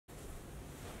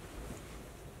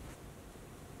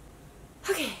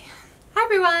Okay, hi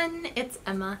everyone, it's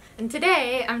Emma, and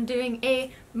today I'm doing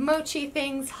a Mochi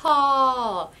Things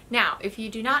haul. Now, if you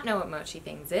do not know what Mochi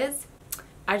Things is,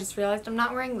 I just realized I'm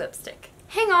not wearing lipstick.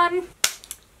 Hang on!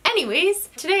 Anyways,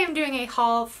 today I'm doing a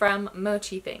haul from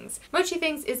Mochi Things. Mochi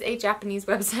Things is a Japanese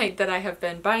website that I have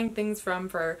been buying things from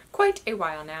for quite a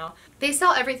while now. They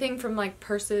sell everything from like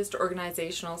purses to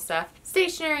organizational stuff,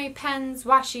 stationery, pens,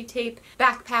 washi tape,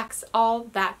 backpacks, all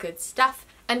that good stuff.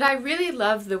 And I really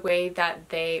love the way that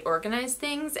they organize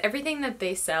things. Everything that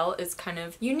they sell is kind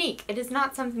of unique. It is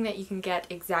not something that you can get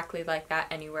exactly like that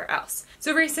anywhere else.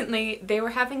 So recently they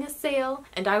were having a sale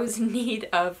and I was in need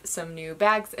of some new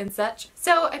bags and such.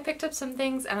 So I picked up some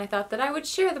things and I thought that I would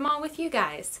share them all with you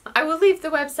guys. I will leave the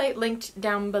website linked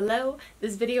down below.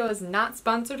 This video is not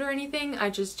sponsored or anything. I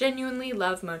just genuinely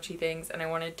love Mochi Things and I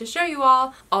wanted to show you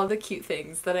all the cute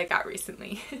things that I got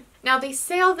recently. Now the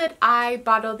sale that I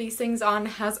bought all these things on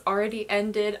has already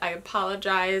ended. I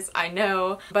apologize, I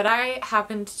know, but I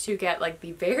happened to get like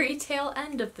the very tail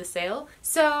end of the sale.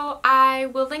 So I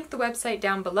will link the website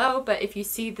down below, but if you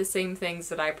see the same things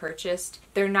that I purchased,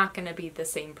 they're not going to be the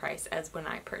same price as when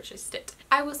I purchased it.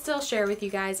 I will still share with you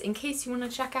guys in case you want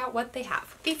to check out what they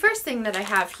have. The first thing that I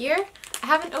have here, I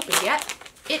haven't opened yet.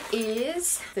 It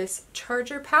is this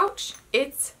charger pouch.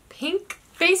 It's pink.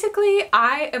 Basically,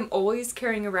 I am always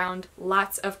carrying around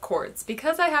lots of cords.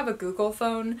 Because I have a Google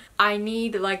phone, I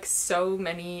need like so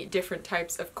many different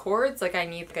types of cords. Like I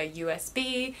need like a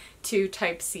USB to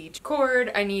Type-C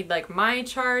cord, I need like my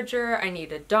charger, I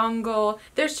need a dongle.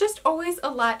 There's just always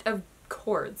a lot of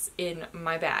cords in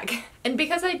my bag. And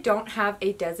because I don't have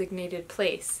a designated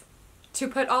place to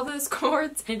put all those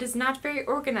cords, it is not very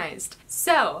organized.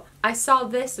 So I saw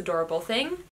this adorable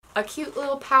thing. A cute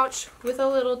little pouch with a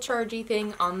little chargy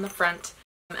thing on the front,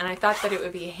 and I thought that it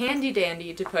would be handy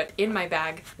dandy to put in my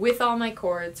bag with all my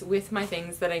cords, with my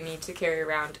things that I need to carry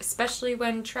around, especially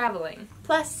when traveling.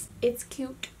 Plus, it's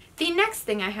cute. The next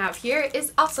thing I have here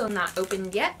is also not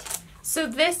opened yet. So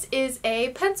this is a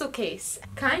pencil case.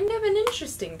 Kind of an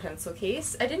interesting pencil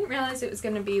case. I didn't realize it was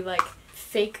going to be like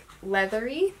fake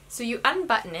leathery. So you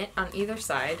unbutton it on either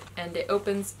side and it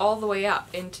opens all the way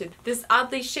up into this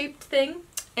oddly shaped thing.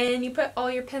 And you put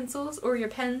all your pencils, or your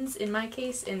pens in my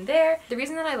case, in there. The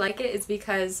reason that I like it is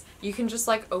because you can just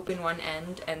like open one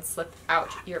end and slip out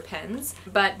your pens.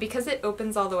 But because it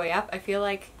opens all the way up, I feel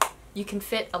like you can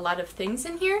fit a lot of things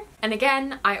in here. And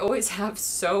again, I always have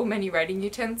so many writing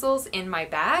utensils in my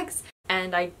bags,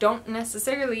 and I don't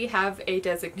necessarily have a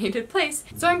designated place,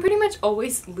 so I'm pretty much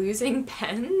always losing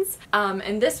pens.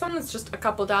 And this one was just a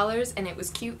couple dollars and it was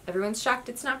cute. Everyone's shocked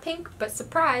it's not pink, but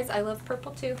surprise, I love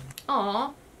purple too.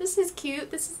 Aww, this is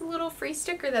cute. This is a little free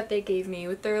sticker that they gave me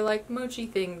with their like Mochi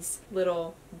Things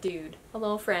little dude. A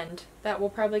little friend that will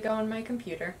probably go on my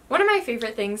computer. One of my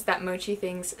favorite things that Mochi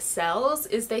Things sells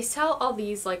is they sell all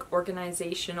these like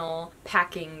organizational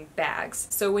packing bags.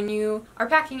 So when you are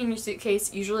packing in your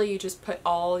suitcase, usually you just put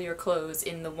all your clothes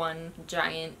in the one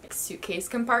giant suitcase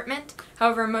compartment.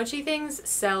 However, Mochi Things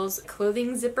sells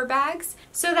clothing zipper bags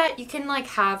so that you can like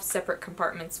have separate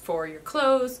compartments for your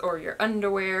clothes or your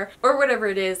underwear or whatever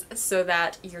it is, so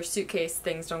that your suitcase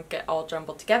things don't get all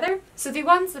jumbled together. So the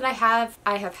ones that I have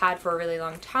had for a really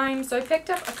long time, so I picked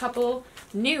up a couple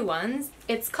new ones.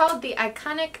 It's called the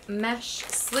Iconic Mesh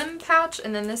Slim Pouch,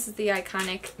 and then this is the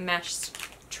Iconic Mesh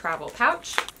Travel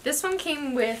Pouch. This one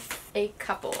came with a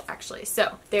couple actually.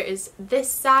 So there is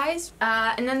this size,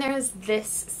 and then there's this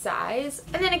size,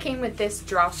 and then it came with this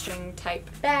drawstring type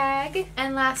bag,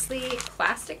 and lastly,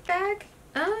 plastic bag.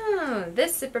 Oh,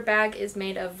 this zipper bag is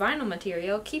made of vinyl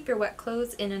material. Keep your wet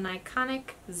clothes in an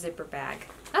iconic zipper bag.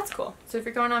 That's cool. So if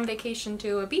you're going on vacation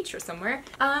to a beach or somewhere,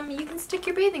 you can stick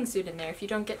your bathing suit in there if you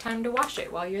don't get time to wash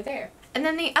it while you're there. And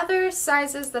then the other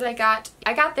sizes that I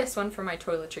got this one for my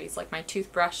toiletries, like my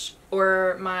toothbrush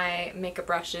or my makeup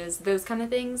brushes, those kind of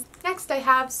things. Next I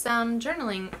have some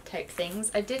journaling type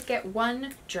things. I did get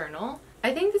one journal.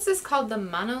 I think this is called the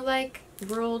Mono-like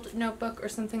Ruled notebook or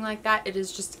something like that. It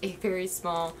is just a very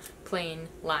small, plain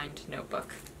lined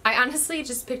notebook. I honestly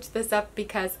just picked this up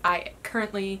because I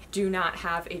currently do not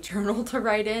have a journal to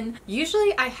write in.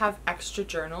 Usually I have extra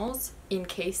journals in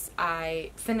case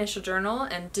I finish a journal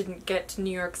and didn't get to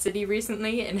New York City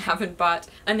recently and haven't bought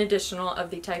an additional of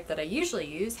the type that I usually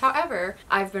use. However,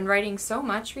 I've been writing so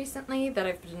much recently that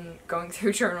I've been going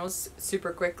through journals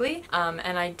super quickly,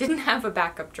 and I didn't have a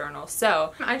backup journal.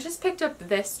 So I just picked up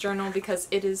this journal because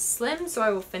it is slim, so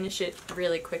I will finish it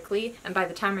really quickly, and by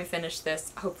the time I finish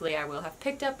this, hopefully I will have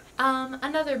picked up up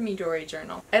another Midori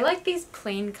journal. I like these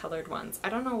plain colored ones. I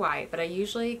don't know why, but I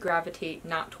usually gravitate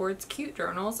not towards cute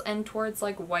journals and towards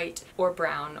like white or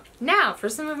brown. Now for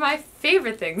some of my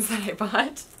favorite things that I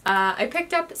bought. I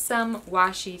picked up some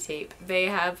washi tape. They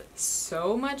have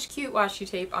so much cute washi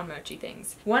tape on Mochi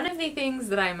Things. One of the things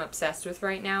that I'm obsessed with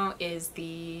right now is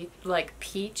the like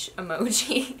peach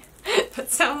emoji. That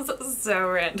sounds so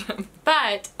random.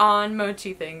 But on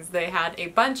Mochi Things they had a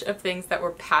bunch of things that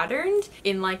were patterned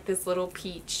in like this little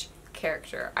peach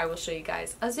character. I will show you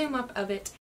guys a zoom up of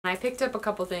it. I picked up a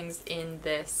couple things in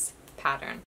this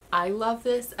pattern. I love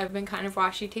this. I've been kind of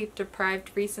washi tape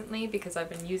deprived recently because I've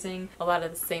been using a lot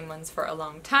of the same ones for a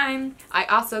long time. I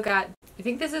also got, I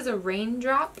think this is a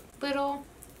raindrop little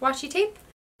washi tape.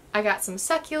 I got some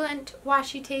succulent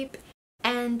washi tape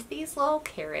and these little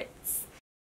carrots.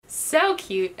 So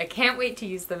cute. I can't wait to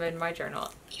use them in my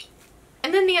journal.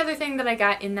 And then the other thing that I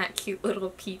got in that cute little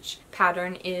peach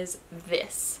pattern is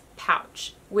this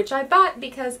pouch, which I bought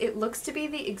because it looks to be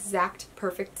the exact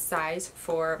perfect size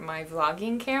for my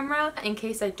vlogging camera in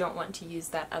case I don't want to use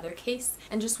that other case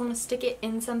and just want to stick it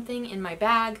in something in my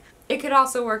bag. It could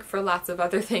also work for lots of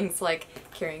other things like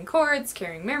carrying cords,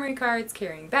 carrying memory cards,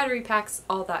 carrying battery packs,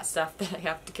 all that stuff that I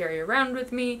have to carry around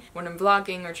with me when I'm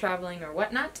vlogging or traveling or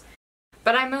whatnot.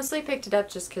 But I mostly picked it up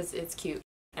just because it's cute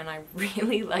and I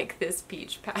really like this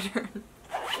peach pattern.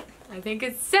 I think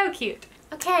it's so cute.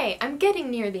 Okay, I'm getting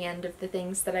near the end of the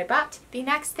things that I bought. The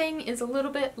next thing is a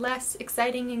little bit less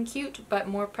exciting and cute, but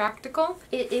more practical.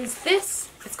 It is this.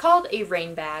 It's called a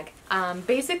rain bag.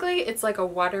 Basically, it's like a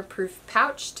waterproof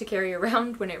pouch to carry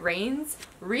around when it rains.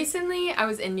 Recently, I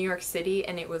was in New York City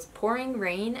and it was pouring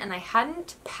rain and I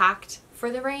hadn't packed for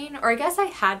the rain, or I guess I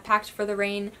had packed for the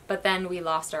rain, but then we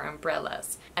lost our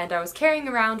umbrellas. And I was carrying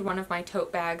around one of my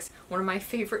tote bags, one of my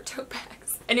favorite tote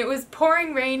bags. And it was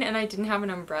pouring rain and I didn't have an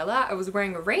umbrella. I was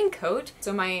wearing a raincoat,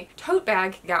 so my tote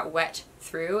bag got wet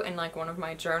through in like one of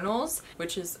my journals,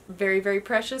 which is very, very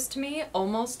precious to me,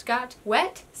 almost got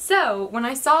wet. So when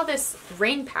I saw this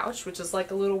rain pouch, which is like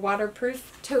a little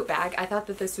waterproof tote bag, I thought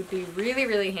that this would be really,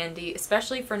 really handy,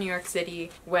 especially for New York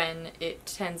City when it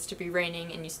tends to be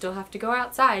raining and you still have to go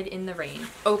outside in the rain.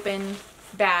 Open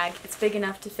bag, it's big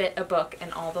enough to fit a book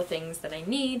and all the things that I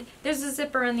need. There's a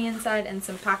zipper on the inside and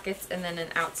some pockets and then an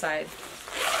outside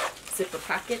zipper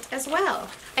pocket as well.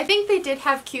 I think they did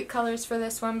have cute colors for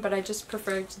this one, but I just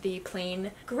preferred the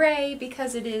plain gray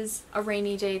because it is a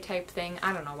rainy day type thing.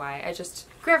 I don't know why. I just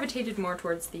gravitated more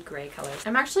towards the gray color.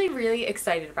 I'm actually really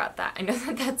excited about that. I know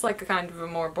that that's like a kind of a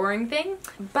more boring thing,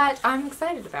 but I'm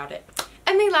excited about it.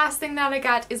 And the last thing that I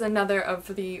got is another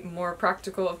of the more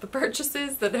practical of the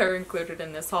purchases that are included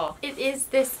in this haul. It is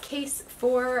this case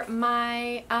for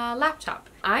my laptop.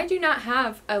 I do not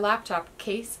have a laptop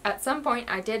case. At some point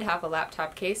I did have a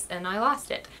laptop case and I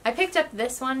lost it. I picked up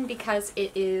this one because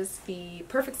it is the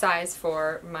perfect size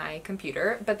for my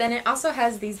computer, but then it also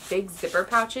has these big zipper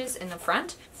pouches in the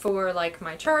front for like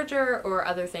my charger or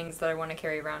other things that I want to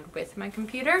carry around with my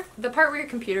computer. The part where your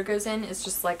computer goes in is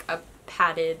just like a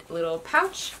padded little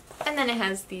pouch, and then it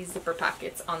has these zipper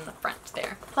pockets on the front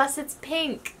there. Plus it's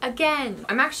pink again.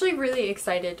 I'm actually really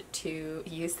excited to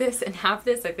use this and have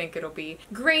this. I think it'll be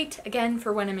great again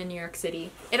for when I'm in New York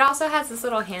City. It also has this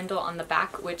little handle on the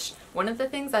back, which one of the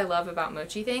things I love about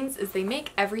Mochi Things is they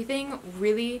make everything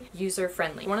really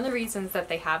user-friendly. One of the reasons that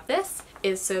they have this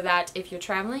is so that if you're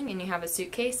traveling and you have a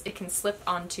suitcase, it can slip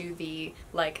onto the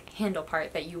like handle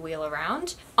part that you wheel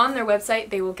around. On their website,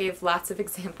 they will give lots of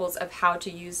examples of how to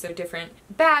use their different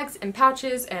bags and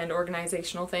pouches and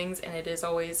organizational things, and it is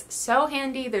always so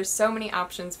handy. There's so many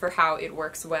options for how it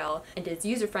works well and is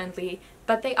user-friendly,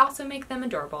 but they also make them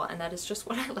adorable, and that is just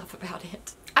what I love about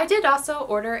it. I did also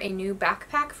order a new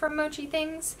backpack from Mochi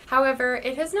Things. However,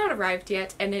 it has not arrived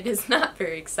yet and it is not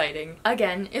very exciting.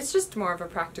 Again, it's just more of a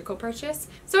practical purchase,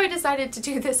 so I decided to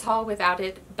do this haul without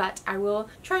it, but I will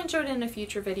try and show it in a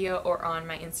future video or on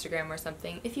my Instagram or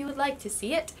something if you would like to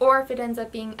see it. Or if it ends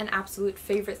up being an absolute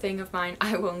favorite thing of mine,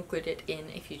 I will include it in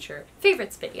a future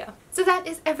favorites video. So that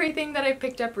is everything that I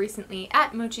picked up recently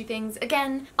at Mochi Things.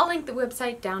 Again, I'll link the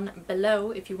website down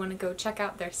below if you want to go check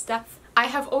out their stuff. I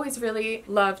have always really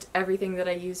loved everything that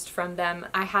I used from them.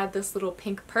 I had this little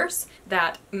pink purse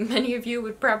that many of you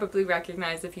would probably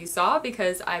recognize if you saw,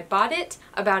 because I bought it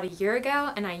about a year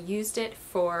ago and I used it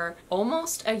for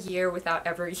almost a year without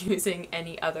ever using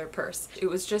any other purse. It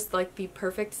was just like the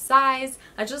perfect size.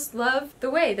 I just love the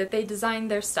way that they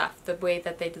designed their stuff, the way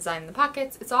that they designed the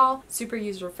pockets. It's all super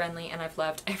user-friendly and I've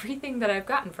loved everything that I've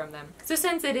gotten from them. So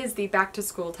since it is the back to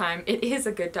school time, it is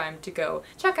a good time to go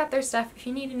check out their stuff. If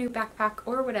you need a new backpack back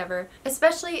or whatever,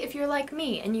 especially if you're like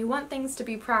me and you want things to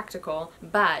be practical,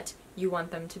 but you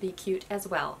want them to be cute as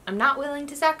well. I'm not willing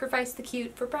to sacrifice the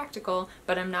cute for practical,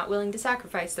 but I'm not willing to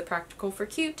sacrifice the practical for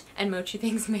cute, and Mochi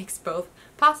Things makes both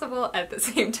possible at the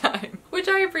same time, which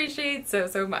I appreciate so,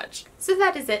 so much. So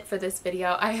that is it for this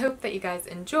video. I hope that you guys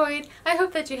enjoyed. I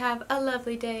hope that you have a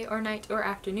lovely day or night or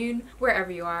afternoon,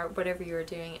 wherever you are, whatever you are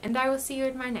doing, and I will see you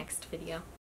in my next video.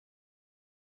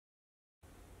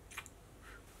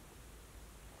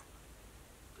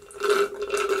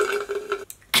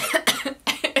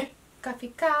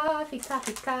 Coffee, coffee,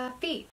 coffee, coffee.